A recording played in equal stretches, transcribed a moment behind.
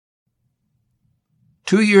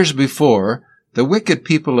2 years before, the wicked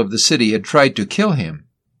people of the city had tried to kill him.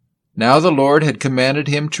 Now the Lord had commanded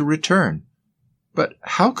him to return. But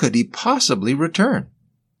how could he possibly return?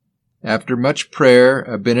 After much prayer,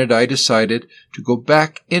 Abinadi decided to go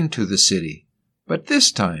back into the city, but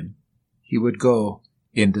this time he would go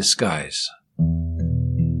in disguise.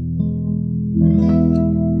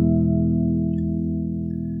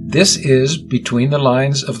 This is Between the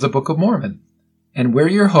Lines of the Book of Mormon, and we're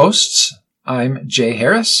your hosts. I'm Jay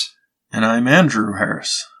Harris. And I'm Andrew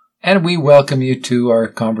Harris. And we welcome you to our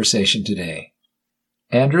conversation today.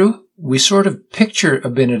 Andrew, we sort of picture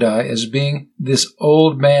Abinadi as being this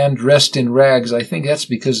old man dressed in rags. I think that's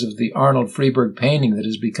because of the Arnold Freeberg painting that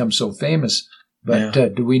has become so famous.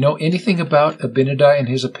 But do we know anything about Abinadi and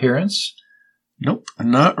his appearance? Nope,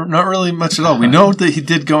 not really much at all. We know that he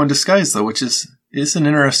did go in disguise, though, which is an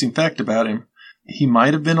interesting fact about him. He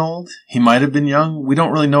might have been old. He might have been young. We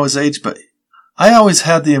don't really know his age, but I always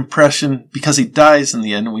had the impression, because he dies in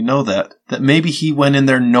the end, and we know that maybe he went in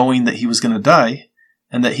there knowing that he was going to die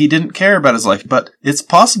and that he didn't care about his life. But it's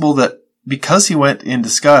possible that because he went in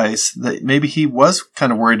disguise, that maybe he was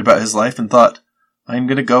kind of worried about his life and thought, I'm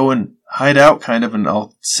going to go and hide out kind of, and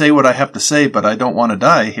I'll say what I have to say, but I don't want to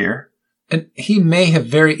die here. And he may have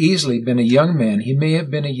very easily been a young man. He may have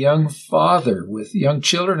been a young father with young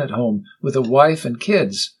children at home, with a wife and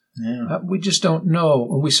kids. Yeah. We just don't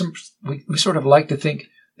know. We sort of like to think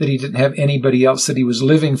that he didn't have anybody else that he was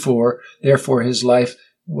living for, therefore his life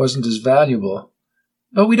wasn't as valuable.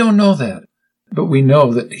 But we don't know that. But we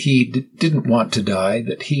know that he didn't want to die,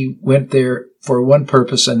 that he went there for one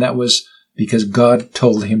purpose, and that was because God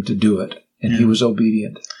told him to do it, and he was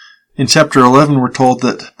obedient. In chapter 11, we're told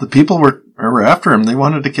that the people were after him. They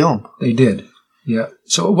wanted to kill him. They did, yeah.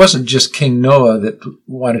 So it wasn't just King Noah that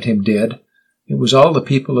wanted him dead. It was all the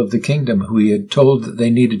people of the kingdom who he had told that they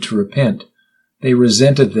needed to repent. They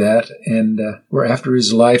resented that and were after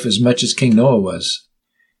his life as much as King Noah was.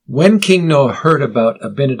 When King Noah heard about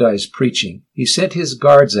Abinadi's preaching, he sent his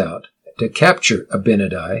guards out to capture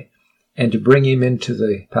Abinadi and to bring him into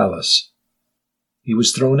the palace. He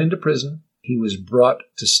was thrown into prison. He was brought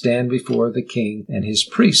to stand before the king and his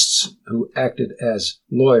priests, who acted as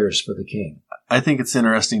lawyers for the king. I think it's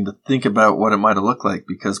interesting to think about what it might have looked like,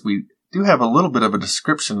 because we do have a little bit of a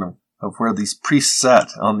description of where these priests sat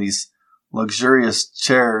on these luxurious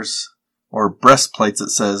chairs, or breastplates, it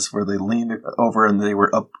says, where they leaned over and they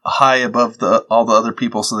were up high above all the other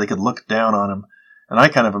people so they could look down on them. And I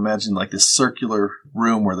kind of imagine like this circular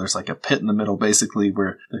room where there's like a pit in the middle, basically,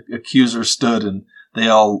 where the accuser stood and they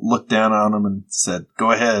all looked down on him and said,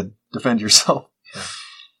 go ahead, defend yourself. Yeah.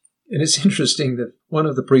 And it's interesting that one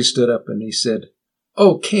of the priests stood up and he said,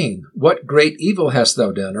 O king, what great evil hast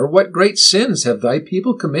thou done, or what great sins have thy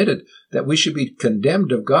people committed, that we should be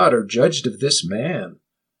condemned of God or judged of this man?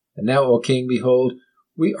 And now, O king, behold,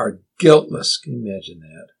 we are guiltless. Can you imagine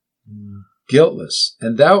that? Guiltless.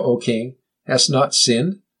 And thou, O king, hast not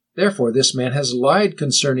sinned. Therefore this man has lied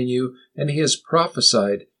concerning you, and he has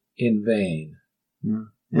prophesied in vain.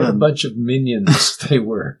 What a bunch of minions they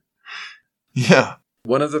were. Yeah.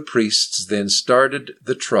 One of the priests then started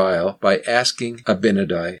the trial by asking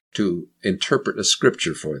Abinadi to interpret a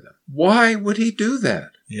scripture for them. Why would he do that?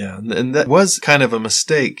 Yeah, and that was kind of a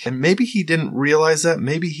mistake. And maybe he didn't realize that.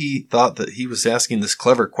 Maybe he thought that he was asking this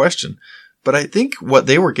clever question. But I think what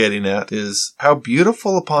they were getting at is, how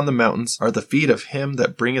beautiful upon the mountains are the feet of him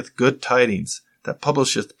that bringeth good tidings, that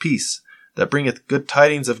publisheth peace, that bringeth good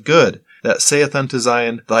tidings of good, that saith unto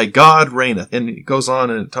Zion, thy God reigneth. And it goes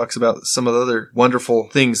on and it talks about some of the other wonderful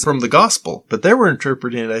things from the gospel. But they were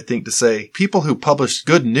interpreting it, I think, to say people who publish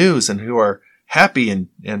good news and who are happy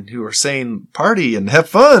and who are saying party and have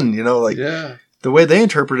fun, The way they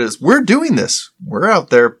interpret it is, we're doing this. We're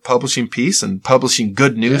out there publishing peace and publishing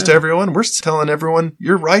good news to everyone. We're telling everyone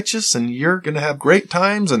you're righteous and you're going to have great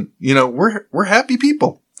times. And, we're happy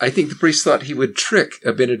people. I think the priest thought he would trick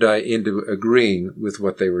Abinadi into agreeing with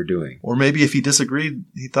what they were doing. Or maybe if he disagreed,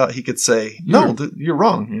 he thought he could say, no, you're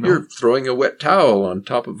wrong. You're throwing a wet towel on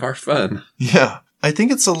top of our fun. Yeah. I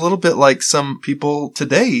think it's a little bit like some people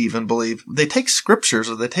today even believe. They take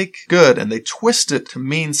scriptures or they take good and they twist it to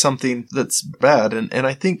mean something that's bad. And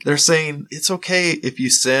I think they're saying it's okay if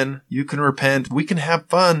you sin, you can repent, we can have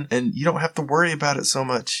fun, and you don't have to worry about it so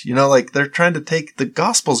much. They're trying to take the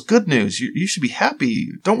gospel's good news. You should be happy.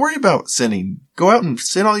 Don't worry about sinning. Go out and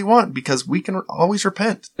sin all you want because we can always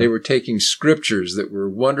repent. They were taking scriptures that were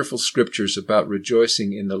wonderful scriptures about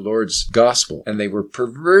rejoicing in the Lord's gospel, and they were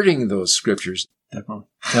perverting those scriptures. Definitely.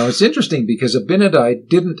 Now, it's interesting because Abinadi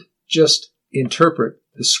didn't just interpret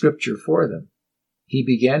the scripture for them. He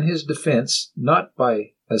began his defense not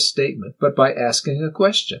by a statement, but by asking a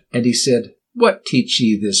question. And he said, "What teach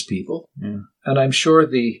ye this people?" Yeah. And I'm sure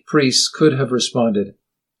the priests could have responded,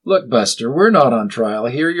 "Look, Buster, we're not on trial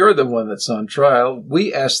here. You're the one that's on trial.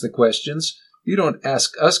 We ask the questions. You don't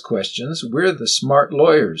ask us questions. We're the smart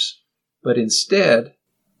lawyers." But instead,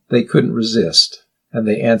 they couldn't resist. And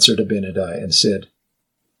they answered Abinadi and said,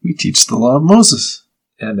 "We teach the law of Moses."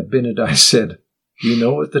 And Abinadi said, "Do you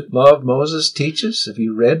know what the law of Moses teaches? Have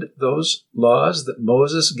you read those laws that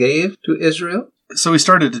Moses gave to Israel?" So he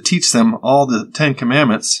started to teach them all the 10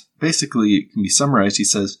 Commandments. Basically, it can be summarized. He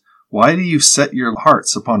says, "Why do you set your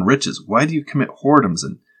hearts upon riches? Why do you commit whoredoms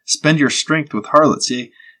and spend your strength with harlots,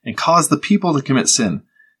 yea, and cause the people to commit sin?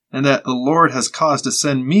 And that the Lord has caused to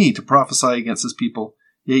send me to prophesy against his people,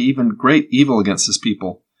 yea, even great evil against his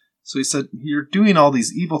people." So he said, you're doing all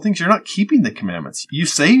these evil things. You're not keeping the commandments. You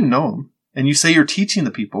say you know them, and you say you're teaching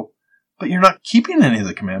the people, but you're not keeping any of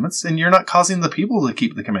the commandments, and you're not causing the people to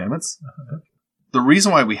keep the commandments. The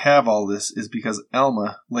reason why we have all this is because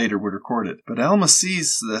Alma later would record it. But Alma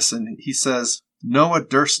sees this, and he says, "Noah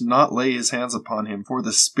durst not lay his hands upon him, for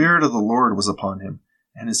the Spirit of the Lord was upon him,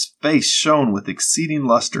 and his face shone with exceeding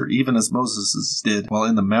luster, even as Moses' did while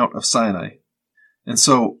in the Mount of Sinai." And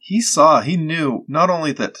so he knew not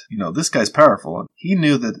only that, this guy's powerful, he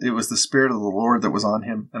knew that it was the Spirit of the Lord that was on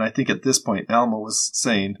him. And I think at this point, Alma was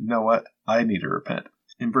saying, you know what? I need to repent.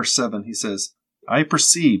 In verse 7, he says, "I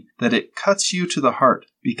perceive that it cuts you to the heart,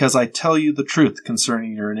 because I tell you the truth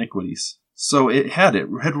concerning your iniquities." So it had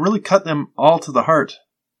really cut them all to the heart.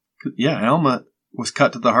 Yeah, Alma was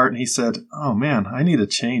cut to the heart, and he said, "Oh man, I need a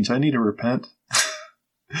change. I need to repent."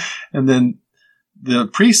 And then the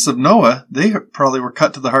priests of Noah, they probably were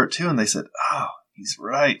cut to the heart too, and they said, "Oh, he's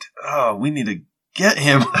right. Oh, we need to get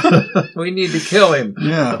him. We need to kill him."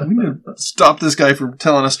 Yeah, we need to stop this guy from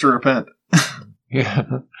telling us to repent. Yeah,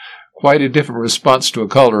 quite a different response to a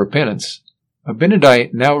call to repentance.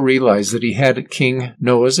 Abinadi now realized that he had King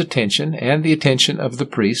Noah's attention and the attention of the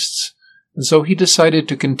priests, and so he decided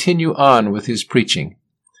to continue on with his preaching.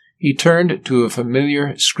 He turned to a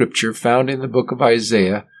familiar scripture found in the book of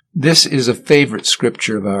Isaiah. This is a favorite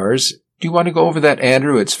scripture of ours. Do you want to go over that,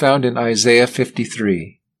 Andrew? It's found in Isaiah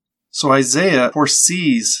 53. So Isaiah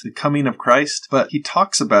foresees the coming of Christ, but he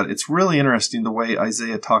talks about it. It's really interesting the way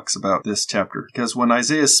Isaiah talks about this chapter, because when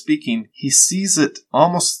Isaiah is speaking, he sees it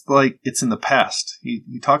almost like it's in the past.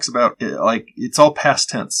 He talks about it like it's all past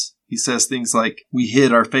tense. He says things like, "We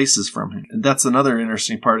hid our faces from him." And that's another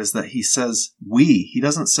interesting part, is that he says, "we." He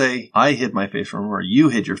doesn't say, "I hid my face from him," or "you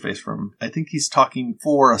hid your face from him." I think he's talking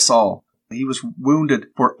for us all. He was wounded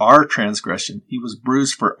for our transgression. He was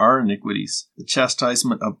bruised for our iniquities. The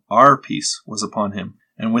chastisement of our peace was upon him.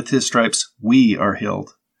 And with his stripes, we are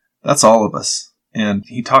healed. That's all of us. And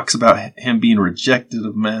he talks about him being rejected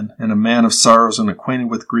of men, and a man of sorrows and acquainted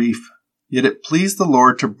with grief. Yet it pleased the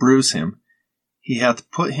Lord to bruise him. He hath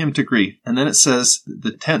put him to grief. And then it says,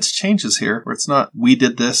 the tense changes here, where it's not, "we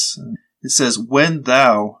did this." It says, "when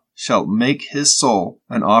thou shalt make his soul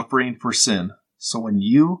an offering for sin." So when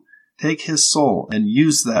you take his soul and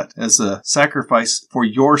use that as a sacrifice for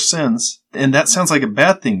your sins, and that sounds like a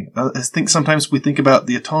bad thing. I think sometimes we think about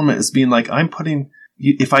the atonement as being like,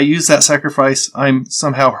 if I use that sacrifice, I'm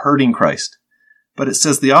somehow hurting Christ. But it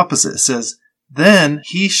says the opposite. It says, "Then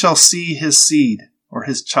he shall see his seed," or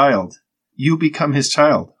his child. You become his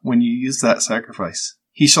child when you use that sacrifice.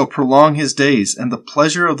 "He shall prolong his days, and the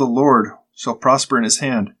pleasure of the Lord shall prosper in his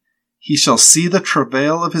hand. He shall see the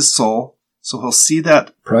travail of his soul." So he'll see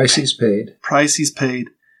that price he's paid,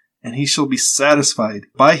 and he shall be satisfied.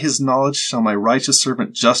 "By his knowledge shall my righteous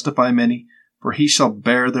servant justify many, for he shall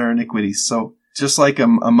bear their iniquities." So just like a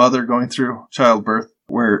mother going through childbirth,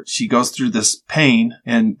 where she goes through this pain,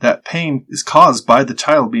 and that pain is caused by the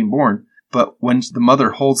child being born. But when the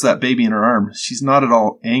mother holds that baby in her arms, she's not at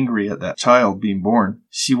all angry at that child being born.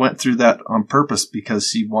 She went through that on purpose because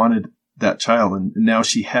she wanted that child, and now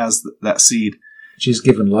she has that seed. She's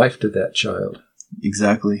given life to that child.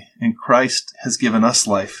 Exactly. And Christ has given us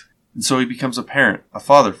life. And so he becomes a parent, a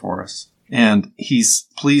father for us. And he's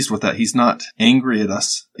pleased with that. He's not angry at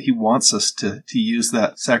us. He wants us to use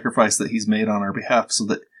that sacrifice that he's made on our behalf so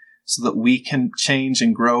that we can change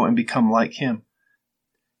and grow and become like him.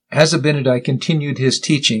 As Abinadi continued his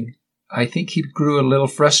teaching, I think he grew a little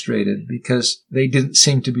frustrated because they didn't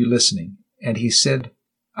seem to be listening. And he said,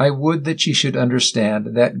 "I would that ye should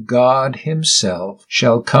understand that God himself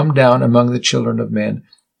shall come down among the children of men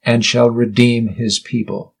and shall redeem his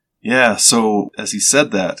people." Yeah, so as he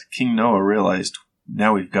said that, King Noah realized,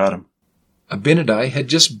 now we've got him. Abinadi had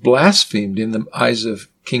just blasphemed in the eyes of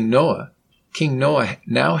King Noah. King Noah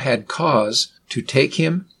now had cause to take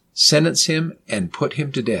him sentence him, and put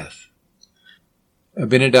him to death.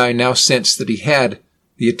 Abinadi now sensed that he had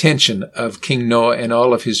the attention of King Noah and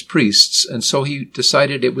all of his priests, and so he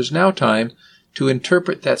decided it was now time to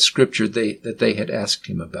interpret that scripture that they had asked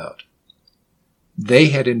him about. They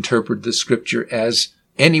had interpreted the scripture as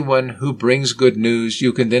anyone who brings good news,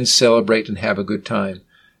 you can then celebrate and have a good time.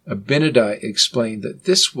 Abinadi explained that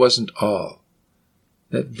this wasn't all,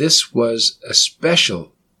 that this was a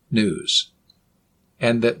special news,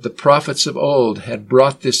 and that the prophets of old had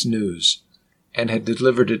brought this news and had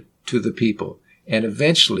delivered it to the people. And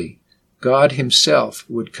eventually, God himself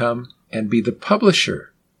would come and be the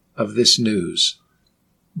publisher of this news,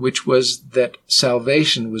 which was that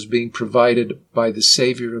salvation was being provided by the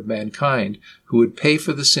Savior of mankind, who would pay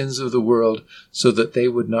for the sins of the world so that they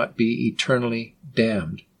would not be eternally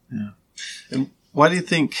damned. Yeah. And why do you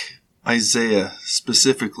think Isaiah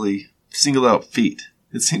specifically singled out feet?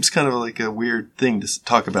 It seems kind of like a weird thing to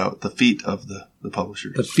talk about, the feet of the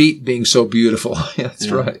publisher. The feet being so beautiful. That's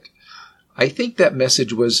right. I think that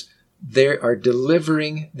message was they are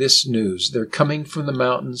delivering this news. They're coming from the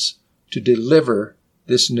mountains to deliver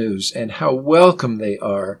this news, and how welcome they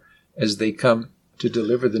are as they come to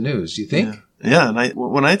deliver the news, you think? Yeah, and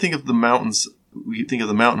when I think of the mountains, we think of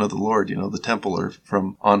the mountain of the Lord, the temple, or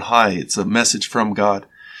from on high. It's a message from God.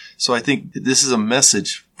 So I think this is a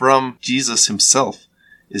message from Jesus himself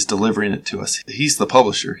is delivering it to us. He's the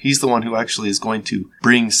publisher. He's the one who actually is going to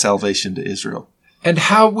bring salvation to Israel. And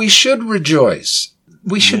how we should rejoice.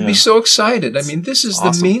 We should be so excited. I mean, this is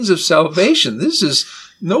awesome. The means of salvation. This is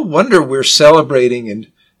no wonder we're celebrating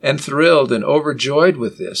and thrilled and overjoyed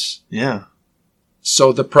with this. Yeah.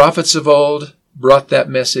 So the prophets of old brought that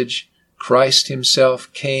message. Christ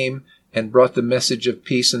himself came and brought the message of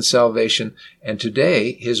peace and salvation. And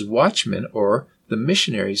today, his watchmen, or the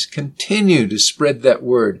missionaries, continue to spread that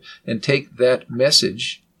word and take that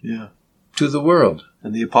message to the world.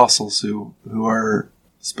 And the apostles who are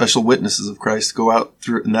special witnesses of Christ go out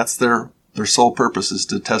through, and that's their sole purpose, is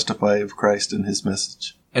to testify of Christ and his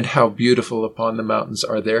message. And how beautiful upon the mountains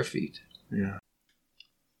are their feet. Yeah.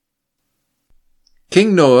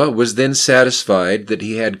 King Noah was then satisfied that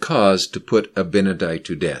he had cause to put Abinadi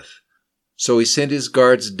to death. So he sent his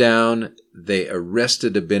guards down, they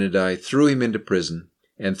arrested Abinadi, threw him into prison,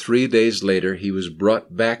 and 3 days later he was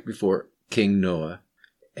brought back before King Noah.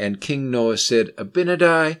 And King Noah said,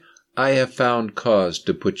 Abinadi, I have found cause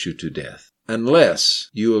to put you to death, unless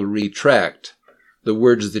you will retract the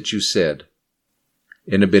words that you said.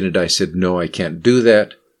 And Abinadi said, no, I can't do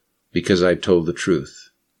that, because I told the truth.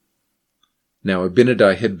 Now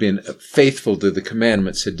Abinadi had been faithful to the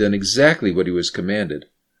commandments, had done exactly what he was commanded.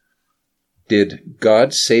 Did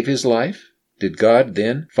God save his life? Did God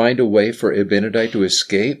then find a way for Abinadi to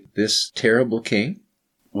escape this terrible king?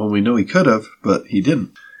 Well, we know he could have, but he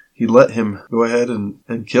didn't. He let him go ahead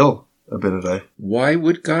and kill Abinadi. Why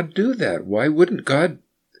would God do that? Why wouldn't God...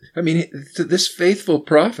 I mean, this faithful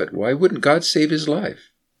prophet, why wouldn't God save his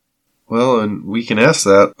life? Well, and we can ask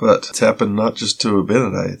that, but it's happened not just to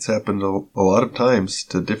Abinadi. It's happened a lot of times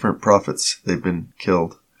to different prophets. They've been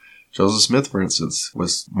killed. Joseph Smith, for instance,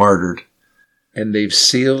 was martyred. And they've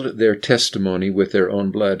sealed their testimony with their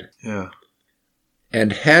own blood. Yeah.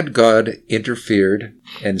 And had God interfered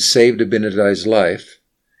and saved Abinadi's life,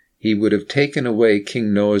 he would have taken away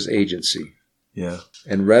King Noah's agency. Yeah.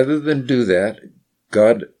 And rather than do that,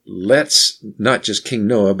 God lets, not just King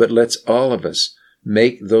Noah, but lets all of us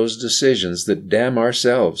make those decisions that damn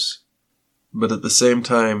ourselves. But at the same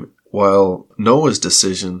time, while Noah's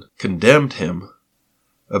decision condemned him,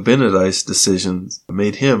 Abinadi's decision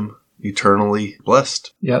made him eternally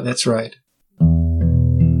blessed. Yeah, that's right.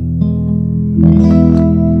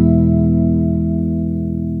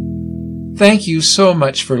 Thank you so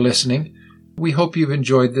much for listening. We hope you've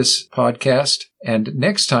enjoyed this podcast. And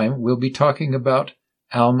next time, we'll be talking about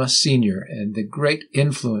Alma Sr. and the great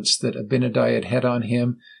influence that Abinadi had on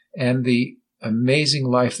him and the amazing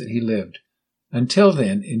life that he lived. Until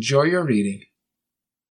then, enjoy your reading